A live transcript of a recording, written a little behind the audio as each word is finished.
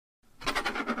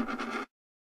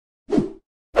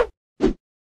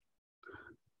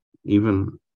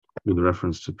even with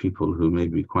reference to people who may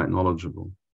be quite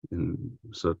knowledgeable in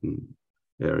certain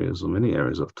areas or many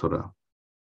areas of Torah,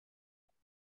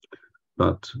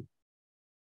 but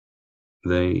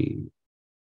they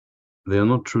are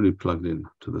not truly plugged in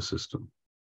to the system.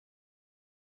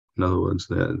 In other words,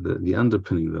 the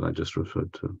underpinning that I just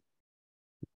referred to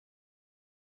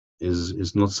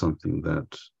is not something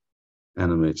that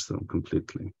animates them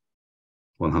completely,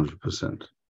 100%.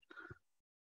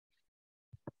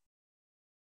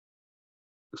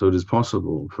 So it is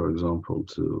possible, for example,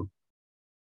 to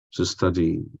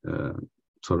study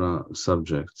Torah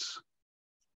subjects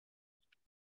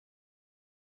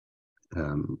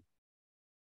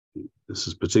this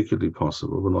is particularly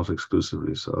possible, but not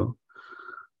exclusively so,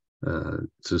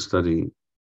 to study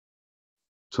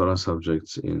Torah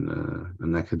subjects in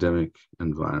an academic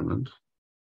environment,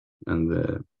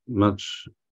 and much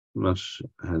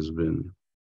has been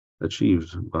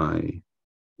achieved by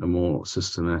a more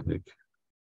systematic,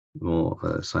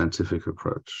 more scientific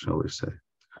approach, shall we say,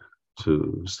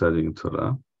 to studying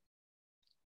Torah.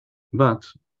 But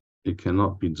it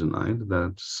cannot be denied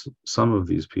that some of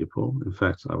these people, in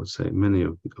fact, I would say many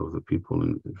of the people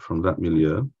from that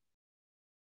milieu,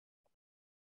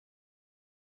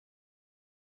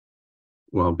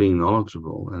 while being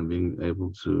knowledgeable and being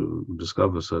able to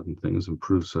discover certain things and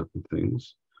prove certain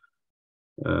things,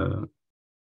 are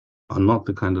not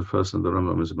the kind of person the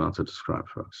Rambam is about to describe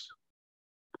for us.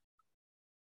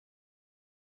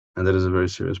 And that is a very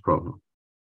serious problem.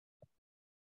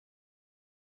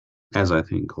 As I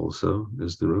think also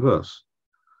is the reverse.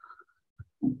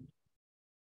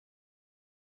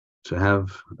 To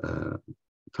have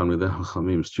Talmidei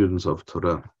Chachamim, students of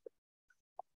Torah,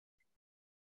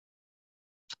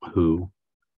 who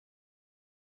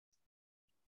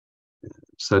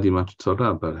study much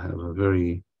Torah but have a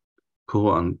very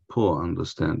poor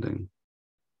understanding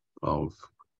of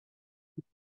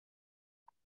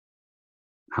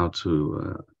how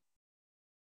to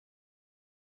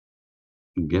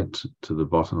get to the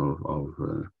bottom of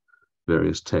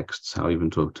various texts, how even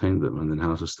to obtain them, and then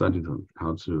how to study them,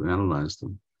 how to analyze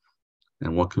them,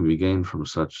 and what can be gained from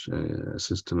such a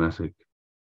systematic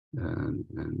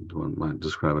and one might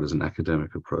describe it as an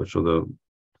academic approach, although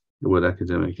the word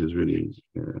academic is really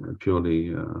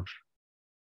purely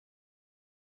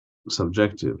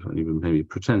subjective and even maybe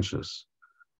pretentious.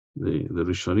 The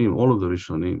Rishonim, all of the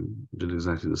Rishonim did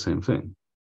exactly the same thing.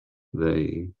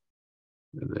 They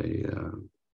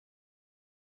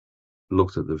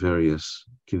looked at the various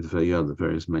Kidvei Yad, the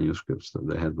various manuscripts that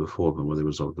they had before them, whether it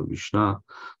was of the Mishnah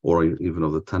or even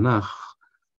of the Tanakh.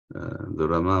 The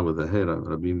Rama with the Hera,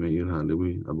 Rabbi Meir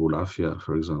HaLevi, Abu Afia,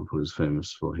 for example, is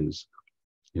famous for his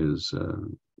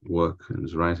work and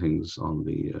his writings on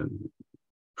the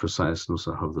precise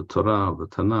nusach of the Torah, of the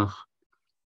Tanakh.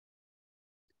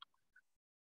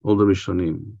 All the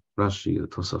Rishonim, Rashi, the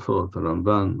Tosafot, the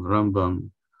Rambam,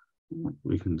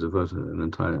 we can devote an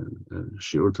entire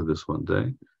shiur to this one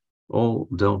day, all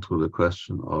dealt with the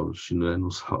question of Shinui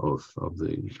Nushaot, of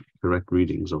the correct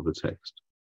readings of the text.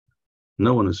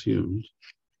 No one assumed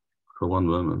for one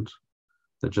moment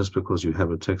that just because you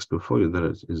have a text before you that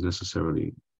it is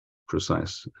necessarily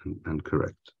precise and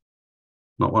correct.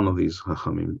 Not one of these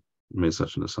Chachamim made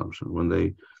such an assumption. When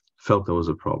they felt there was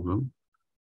a problem,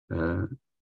 and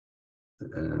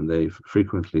they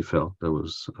frequently felt there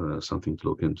was something to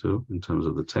look into in terms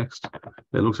of the text,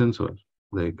 they looked into it.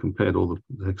 They compared all the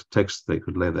texts they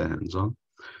could lay their hands on,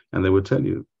 and they would tell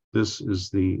you, this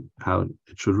is how it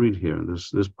should read here. And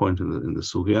this point in the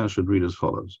Sugya should read as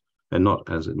follows, and not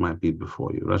as it might be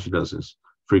before you. Rashi does this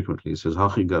frequently. He says,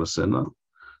 Hachi Garsena,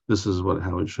 this is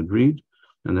how it should read,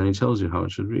 and then he tells you how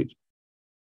it should read.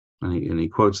 And he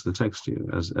quotes the text to you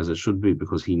as it should be,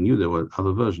 because he knew there were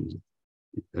other versions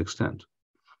extant.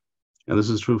 And this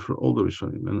is true for all the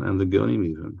Rishonim, and the Geonim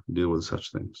even deal with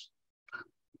such things.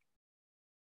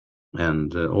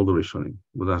 And all the Rishonim,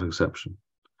 without exception.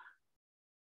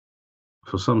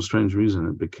 For some strange reason,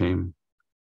 it became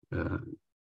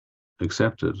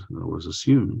accepted, or was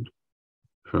assumed,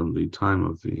 from the time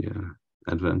of the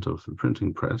advent of the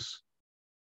printing press,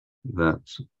 that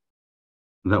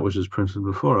which is printed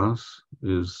before us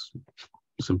is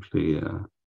simply,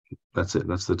 that's it,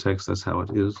 that's the text, that's how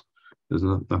it is. There's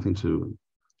nothing to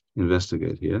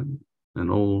investigate here,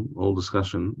 and all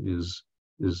discussion is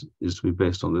to be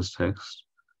based on this text,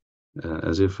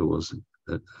 as if it was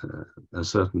a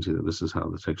certainty that this is how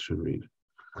the text should read.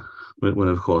 When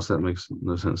of course that makes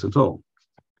no sense at all,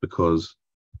 because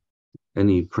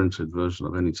any printed version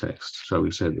of any text, shall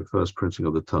we say the first printing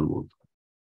of the Talmud,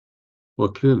 well,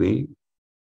 clearly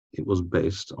it was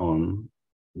based on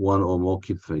one or more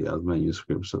Kitvei Yad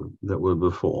manuscripts that were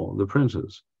before the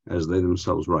printers, as they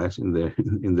themselves write in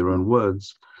their own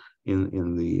words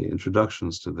in the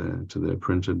introductions to their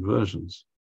printed versions,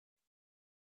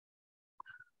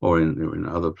 or in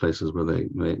other places where they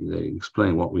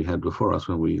explain what we had before us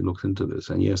when we looked into this.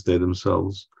 And yes, they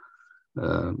themselves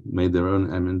made their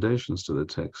own emendations to the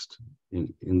text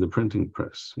in the printing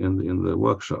press, in the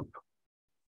workshop.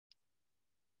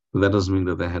 But that doesn't mean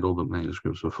that they had all the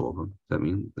manuscripts before them.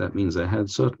 That means they had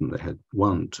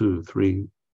 1, 2, 3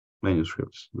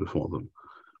 manuscripts before them.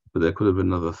 But there could have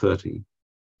been another 30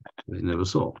 they never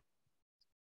saw.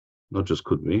 Not just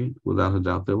could be, without a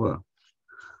doubt there were.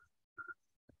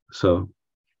 So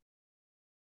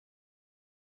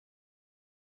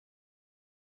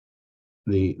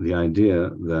the idea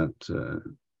that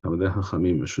Talmidei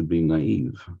Chachamim should be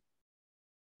naive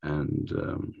and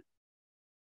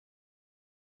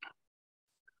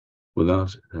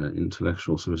without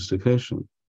intellectual sophistication,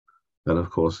 that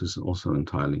of course is also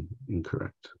entirely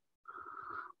incorrect.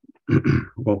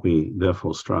 What we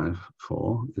therefore strive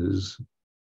for is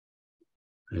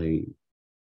a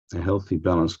healthy,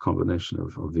 balanced combination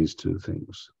of these two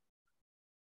things.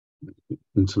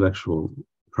 Intellectual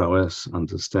prowess,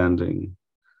 understanding,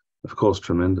 of course,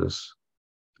 tremendous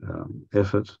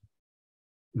effort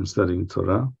in studying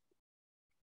Torah.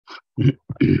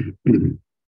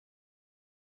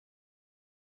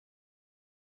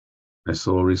 I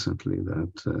saw recently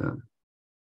that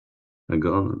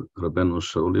Rabbi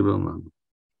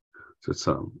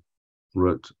Shilo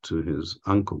wrote to his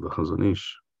uncle, the Chazon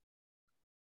Ish,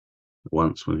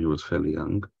 once when he was fairly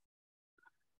young,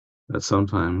 that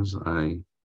sometimes I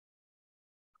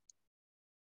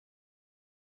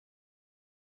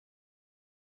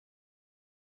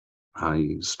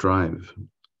strive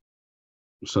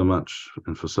so much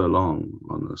and for so long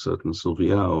on a certain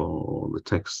Sylvia or the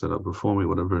texts that are before me,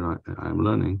 whatever I'm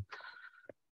learning,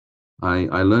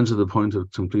 I learn to the point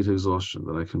of complete exhaustion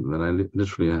that I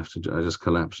literally have to, I just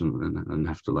collapse and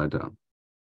have to lie down.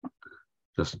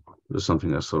 Just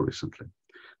something I saw recently.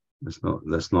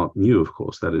 That's not new, of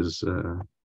course. That is the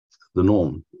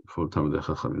norm for Talmidei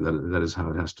Chachamim. That is how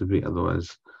it has to be.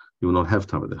 Otherwise, you will not have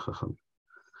Talmidei Chachamim.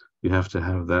 You have to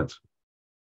have that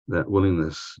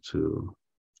willingness to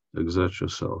exert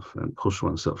yourself and push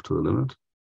oneself to the limit.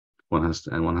 One has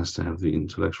to have the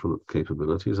intellectual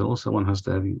capabilities, and also one has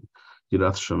to have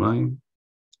Yirat Shamayim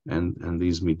and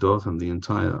these midot and the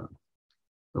entire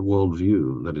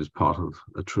worldview that is part of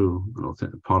the true and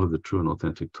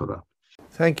authentic Torah.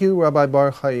 Thank you, Rabbi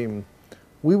Bar-Hayim.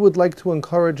 We would like to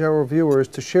encourage our viewers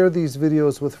to share these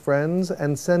videos with friends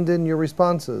and send in your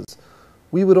responses.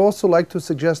 We would also like to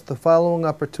suggest the following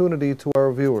opportunity to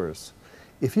our viewers.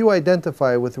 If you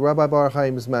identify with Rabbi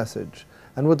Bar-Hayim's message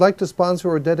and would like to sponsor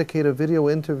or dedicate a video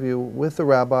interview with the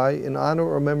rabbi in honor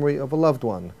or memory of a loved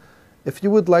one, if you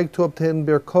would like to obtain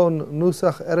Birkon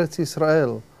Nusach Eretz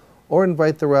Yisrael or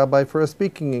invite the rabbi for a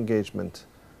speaking engagement,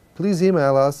 please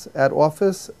email us at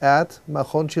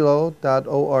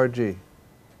office@machonshilo.org.